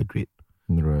that are great.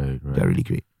 Right. They're really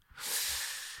great.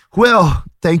 Well,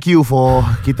 thank you for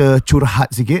kita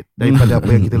curhat sikit daripada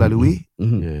apa yang kita lalui.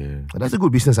 That's a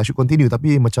good business. I should continue.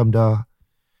 Tapi macam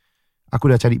aku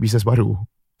dah cari business baru.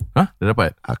 Dah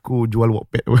dapat? Aku jual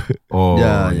Wattpad.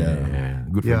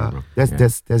 Good for you bro.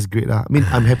 That's great lah. I mean,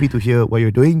 I'm happy to hear what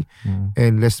you're doing.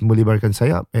 And let's melebarkan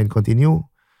sayap and continue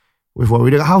with what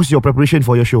we're doing. How's your preparation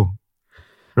for your show,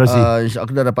 Razi?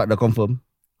 Aku dah confirm.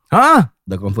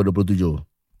 Dah confirm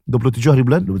 27 hari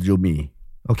bulan? 27 Mei.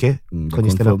 Okay. Kau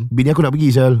ni stand up. Bini aku nak pergi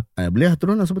Sal. Boleh lah,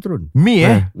 turun lah, sampai turun. Mei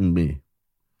Mei.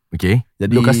 Okay.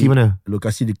 Jadi lokasi mana?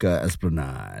 Lokasi dekat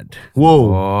Esplanade.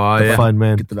 Wow. Fun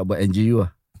man. Kita nak buat NGU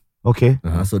lah. Okay.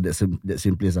 So that's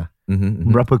same place lah.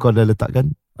 Berapa kau dah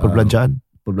letakkan perbelanjaan?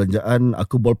 Perbelanjaan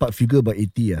aku ballpark figure about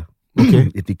 80 lah.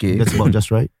 Okay. 80k. That's about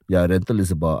just right. Rental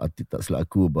is about, tak silap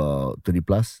aku, about 30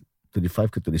 plus,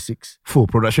 35 ke 26. Fuh,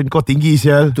 production kau tinggi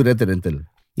Sial. Tu rental.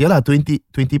 Yalah, 20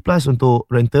 plus untuk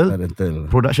rental.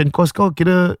 Production cost kau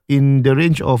kira in the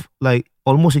range of like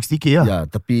almost 60k lah. Ya,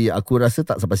 tapi aku rasa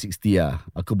tak sampai 60 lah.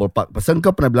 Aku ballpark. Pasal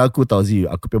kau pernah bilang aku tau Zee,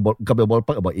 kau punya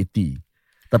ballpark about 80.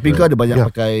 Tapi kau ada banyak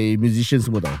pakai musician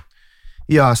semua tau.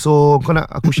 Ya, so kau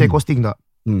nak aku share costing tak?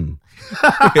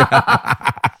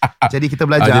 Jadi kita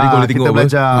belajar. Jadi kau boleh tengok. Kita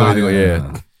belajar. Kau boleh tengok,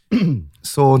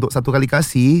 So untuk satu kali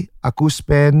kasih, aku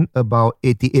spend about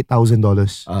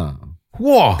 $88,000.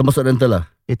 Wah, termasuk rental lah.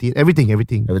 Everything.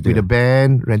 With the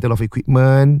band, rental of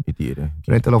equipment, 88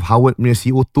 rental of Howard punya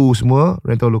CO2 semua,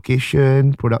 rental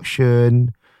location,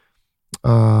 production.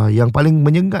 Yang paling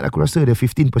menyengat aku rasa ada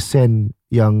 15%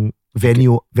 yang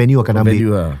venue akan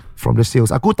ambil from the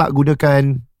sales. Aku tak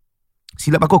gunakan,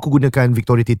 silap aku gunakan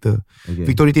Victoria Theatre.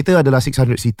 Victoria Theatre adalah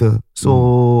 600 seater.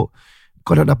 So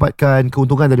kau nak dapatkan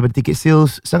keuntungan daripada ticket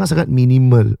sales sangat-sangat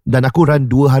minimal. Dan aku run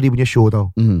 2 hari punya show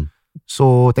tau.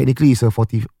 So technically it's a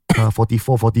 44K.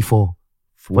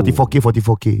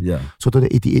 Yeah. So total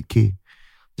 88K.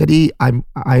 Jadi I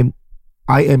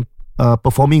am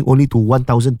performing only to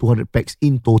 1,200 packs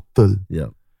in total.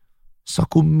 Yeah. So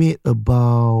aku made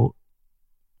about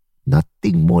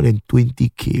nothing more than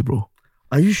 20K, bro.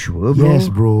 Are you sure,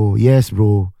 bro? Yes,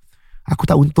 bro. Aku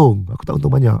tak untung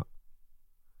banyak.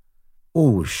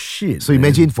 Oh shit. So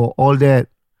imagine for all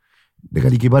that,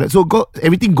 dengan Dikir Barat. So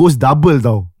everything goes double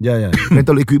tau. Yeah.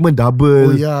 Rental equipment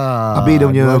double. Oh yeah. Habis dia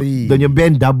punya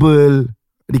band double.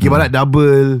 Dikir Barat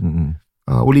double.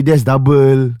 Only Des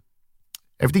double.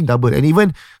 Everything double. And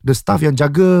even the staff yang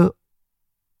jaga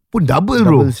pun double,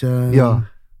 bro. Yeah.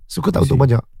 So kau tak untung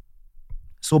banyak.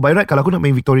 So by right, kalau aku nak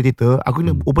main Victoria Theatre, aku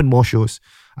nak open more shows.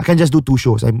 I can't just do 2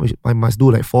 shows. I must do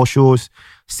like 4 shows,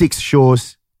 6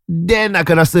 shows. Then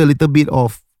akan rasa a little bit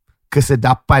of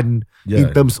kesedapan in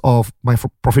terms of my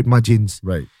profit margins.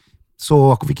 Right.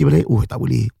 So aku fikir balik, tak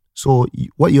boleh. So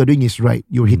what you're doing is right.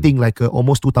 You're hitting like a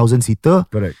almost 2,000 seater.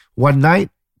 Correct. One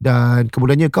night. Dan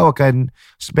kemudiannya kau akan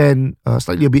spend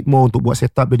slightly a bit more untuk buat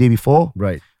setup the day before.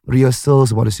 Right.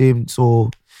 Rehearsals about the same.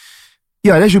 So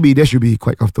yeah, that should be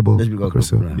quite comfortable. That should be quite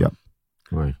comfortable. Yeah.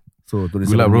 Right. So tulis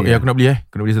gula bro. Aku nak beli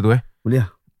Aku nak beli satu Boleh lah.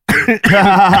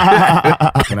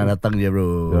 Kena datang dia,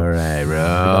 bro. Alright, bro.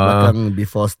 Dekat belakang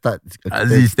before start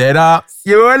Aziz stand up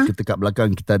Siul. Kita kat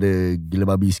belakang kita ada gila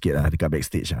babi sikit lah dekat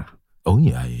backstage lah. Oh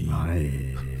ya.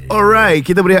 Alright,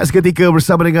 kita berehat seketika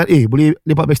bersama dengan boleh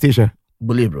lepak backstage lah?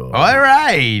 Boleh, bro.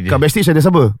 Alright. Kat backstage ada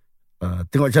siapa?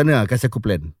 Tengok macam mana lah, kasih aku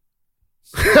plan.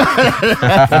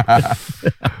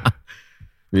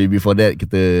 Maybe before that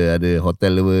kita ada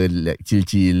hotel level like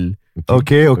chill.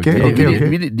 Okay.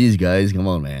 We need these guys. Come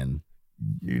on, man.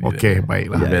 Okay,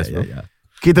 baiklah. Yeah.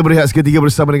 Kita berehat seketika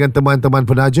bersama dengan teman-teman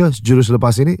penaja. Jurus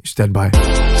lepas ini, stand by.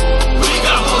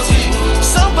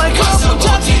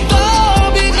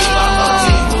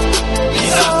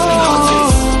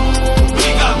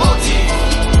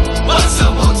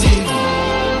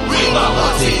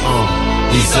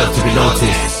 Deserve to be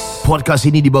noticed. Podcast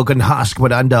ini dibawakan khas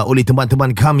kepada anda oleh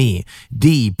teman-teman kami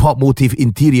di Pop Motif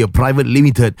Interior Private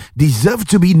Limited. Deserve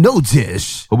to be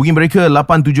noticed. Hubungi mereka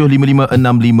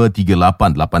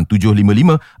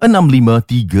 8755-6538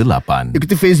 8755-6538.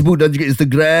 Ikuti Facebook dan juga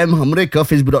Instagram mereka,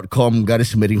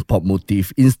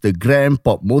 facebook.com/popmotif, Instagram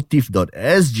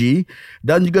popmotif.sg,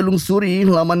 dan juga lungsuri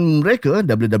laman mereka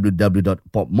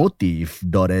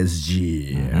www.popmotif.sg.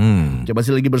 Okay,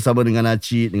 masih lagi bersama dengan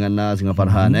Acid, dengan Nas, dengan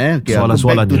Farhan. Okay,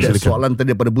 soalan-soalan soalan tadi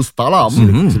daripada Bustalam.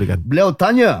 Silakan. Beliau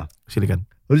tanya, silakan.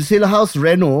 Resale house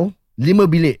reno 5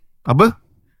 bilik. Apa?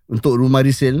 Untuk rumah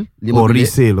resale 5 bilik.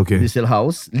 Resale, okay. Resale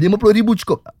house 50,000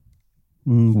 cukup tak?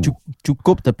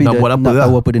 Cukup, tapi nak buat apa nak lah?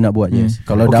 tahu apa dia nak buat. Yes.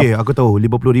 Kalau okay, aku tahu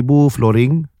 50,000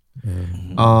 flooring,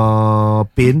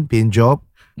 paint job,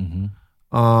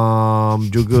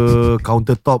 juga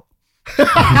countertop,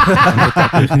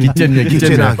 kitchen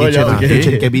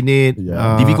cabinet,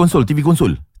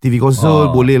 TV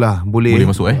konsol boleh lah, boleh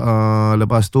masuk.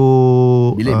 Lepas tu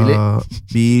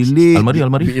bilik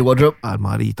almari bilik wardrobe,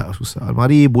 almari tak susah,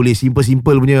 almari boleh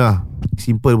simple punya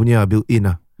built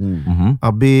in lah.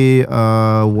 Habis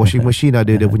washing machine ada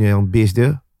dia punya yang base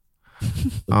dia.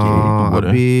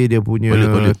 Habis dia punya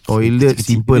toilet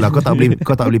simple lah. Kau tak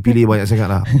boleh pilih banyak sangat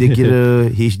lah. Dia kira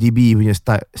HDB punya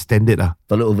standard lah.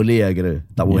 toilet overlay lah kira.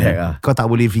 Tak boleh hack lah. Kau tak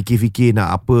boleh fikir-fikir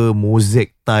nak apa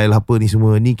mosaic tile apa ni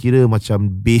semua. Ni kira macam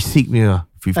basic ni lah.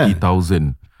 50,000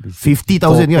 kan?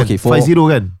 Okay, 50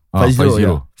 kan?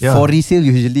 50. Yeah. For resale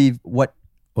usually what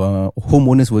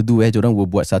homeowners will do, diorang will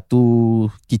buat satu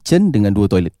kitchen dengan 2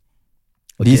 toilet.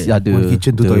 This are the 1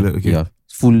 kitchen 2 toilet. Okay. Yeah,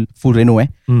 full reno.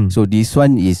 So this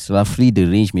one is roughly the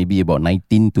range maybe about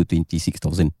 19 to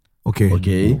 26,000.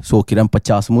 Okay. So kira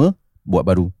pecah semua, buat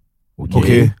baru.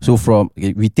 Okay. So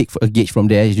we take a gauge from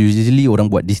there. Usually orang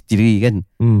buat distillery kan.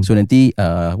 So nanti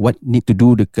what need to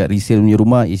do dekat resale punya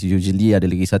rumah is usually ada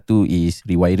lagi satu is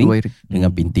rewiring. Dengan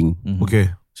painting.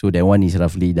 Okay. So that one is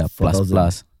roughly dah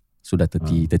plus. So dah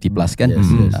 30 plus kan. Yes.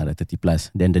 Dah 30 plus.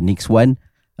 Then the next one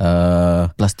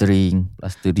plastering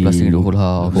the whole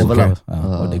house.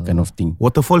 all that kind of thing.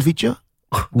 Waterfall feature?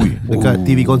 Dekat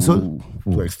TV konsol.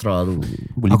 Tu extra tu.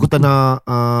 Aku tak nak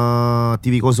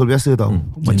TV konsol biasa tau.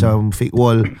 Macam fake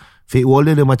wall. Fake wall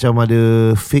dia macam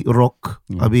ada fake rock,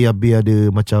 habis ada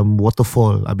macam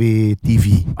waterfall, habis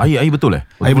TV. Air betul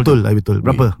Air betul.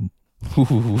 Berapa?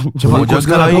 Cepat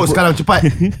sekarang cepat.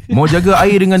 Mau jaga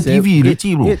air dengan TV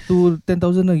kecil bro. 8 to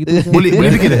 10,000 lah gitu. Boleh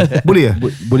bikin Boleh ya?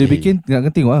 Boleh bikin,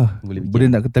 nak tengok lah. Boleh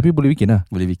nak, tapi boleh bikin lah.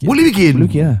 Boleh bikin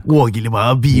lah. Wah gila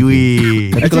babi weh.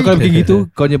 Tapi kalau kau bikin gitu,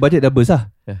 kau punya budget dah besar.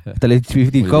 Tak boleh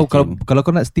 50. Kalau kau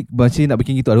nak stick masih nak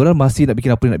bikin gitu, ada orang masih nak bikin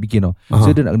apa yang nak bikin tau.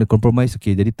 So dia nak kena compromise.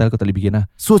 Okay, jadi kau tak boleh bikin lah.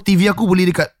 So TV aku boleh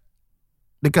dekat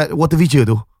water feature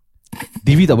tu.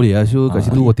 TV tak boleh lah. So kat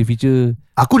situ water feature.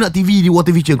 Aku nak TV di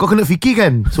water feature. Kau kena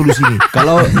fikirkan solusi ni.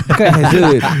 Kalau kan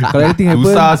hazard, kalau anything happen,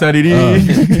 susah sehari ni.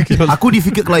 Aku di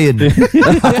fikir klien.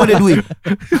 Aku ada duit.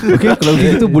 Okay, kalau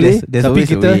gitu boleh. Tapi always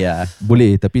kita a way, yeah.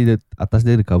 boleh. Tapi atas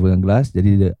dia cover dengan glass.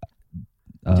 Jadi dia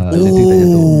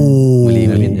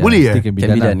Boleh ya? can be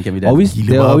done. Always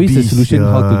there always a solution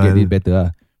how to get it better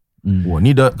lah. Wah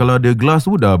ni dah, kalau ada glass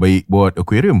tu dah baik buat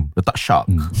aquarium. Letak shark.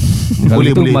 Kalau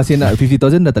itu masih nak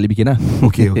 50,000 dah tak boleh bikin lah.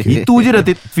 Okay. Itu je dah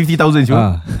 50,000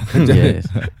 cuma. Yes.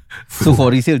 So for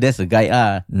resale, that's a guide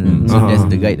lah. So that's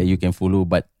the guide that you can follow.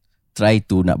 But try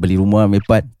to nak beli rumah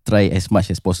Mepat, try as much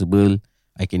as possible.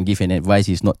 I can give an advice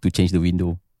is not to change the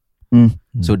window.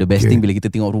 So the best thing bila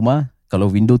kita tengok rumah, kalau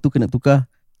window tu kena tukar,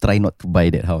 try not to buy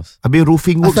that house. Habis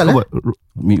roofing works kau buat?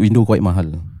 Window quite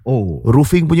mahal.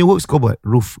 Roofing punya works kau buat?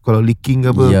 Roof kalau leaking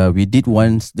ke apa? Yeah, we did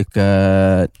once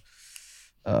dekat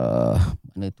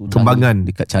mana tu? Kembangan.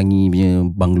 Dekat Changi punya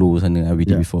bungalow sana. We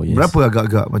did before. Yes. Berapa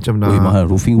agak-agak macam nak? Mahal.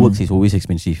 Roofing works is always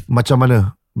expensive. Macam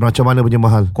mana punya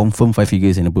mahal? Confirm 5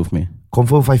 figures and above me.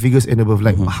 Confirm 5 figures and above.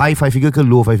 Like high 5 figure ke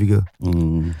low 5 figure?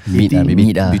 Mid lah,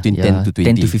 maybe between 10 to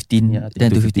 20. 10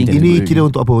 to 15. Ini kira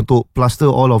untuk apa? Untuk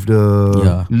plaster all of the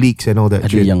leaks and all that.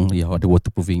 Ada yang ada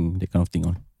waterproofing, that kind of thing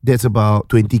on. That's about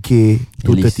 20k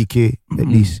to 30k at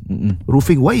least.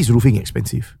 Roofing, why is roofing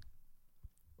expensive?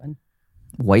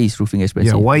 Why is roofing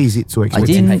expensive? Yeah, why is it so I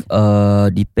expensive? think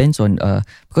depends on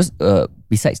because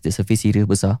besides the surface area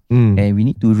besar, and we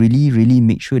need to really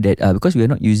make sure that because we are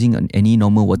not using any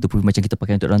normal waterproof macam kita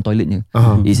pakai untuk dalam toiletnya.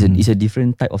 It's a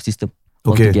different type of system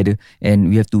altogether,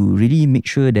 and we have to really make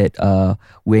sure that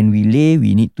when we lay,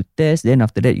 we need to test. Then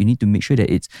after that, you need to make sure that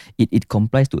it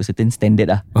complies to a certain standard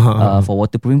lah. For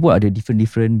waterproofing pun ada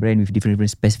different brand with different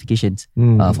specifications.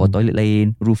 For toilet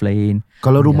lain, roof lain.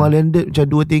 Kalau rumah landed macam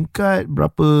 2 tingkat,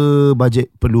 berapa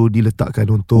bajet perlu diletakkan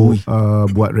untuk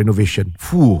buat renovation?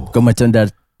 Kau macam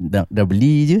dah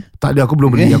beli je? Tak ada, aku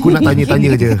belum beli. Aku nak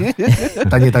tanya-tanya je.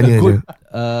 Tanya-tanya je.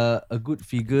 A good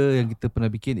figure yang kita pernah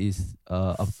bikin is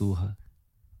up to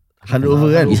 100 over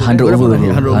kan? It's 100 over.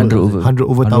 100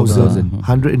 over 1,000.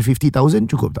 150,000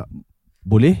 cukup tak?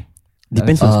 Boleh.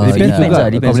 Depends Depends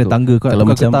juga. Kau punya tangga kau kalau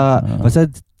nak macam tak.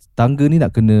 Pasal tangga ni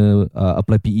nak kena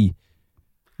apply PE.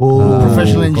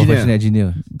 Professional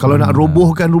engineer. Kalau nak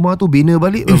robohkan rumah tu, bina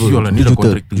balik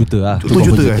berapa? Juta lah.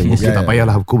 Juta kan? Okay, tak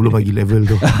payahlah, aku belum bagi level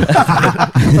tu.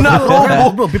 Nak roboh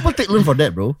bro. People take loan for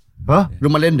that bro.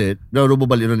 Rumah landed, dah roboh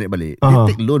balik, dah naik balik.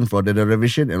 They take loan for the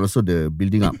renovation and also the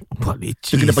building up.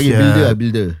 So kita panggil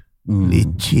builder.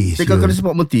 Leceh. Tapi kalau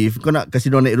support motif, kau nak kasih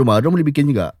diorang naik rumah, diorang boleh bikin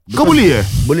juga. Kau boleh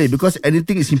Boleh, because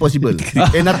anything is impossible.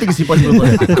 Nothing is impossible.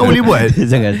 Kau boleh buat?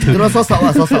 Jangan. Diorang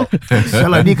sosok.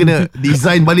 Salah ni kena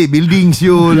design balik building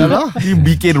siul.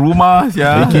 Bikin rumah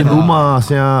siap.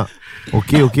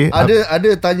 Okay.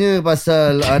 Ada tanya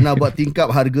pasal nak buat tingkap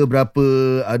harga berapa.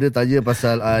 Ada tanya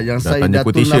pasal yang saya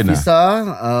Datuk Nafisa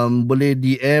boleh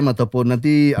DM ataupun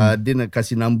nanti dia nak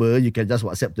kasih number. You can just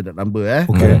WhatsApp to that number.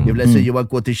 Okay. If let's say you want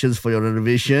quotations for your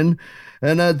renovation.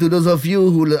 And to those of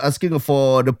you who are asking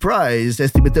for the price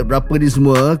estimated berapa ni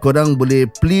semua, korang boleh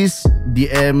please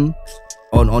DM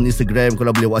on Instagram.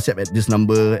 Kalau boleh WhatsApp at this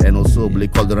number, and also boleh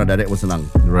call diorang direct pun senang.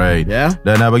 Right.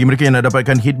 Dan bagi mereka yang nak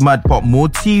dapatkan khidmat pop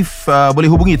motif,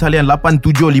 boleh hubungi talian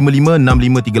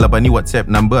 87556538 ni WhatsApp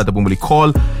number, ataupun boleh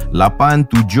call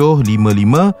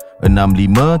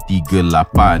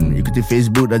 87556538. Ikuti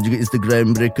Facebook dan juga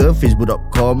Instagram mereka,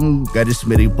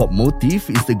 facebook.com/popmotif,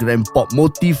 Instagram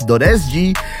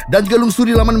popmotif.sg, dan juga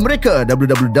lungsuri laman mereka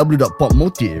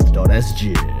www.popmotif.sg.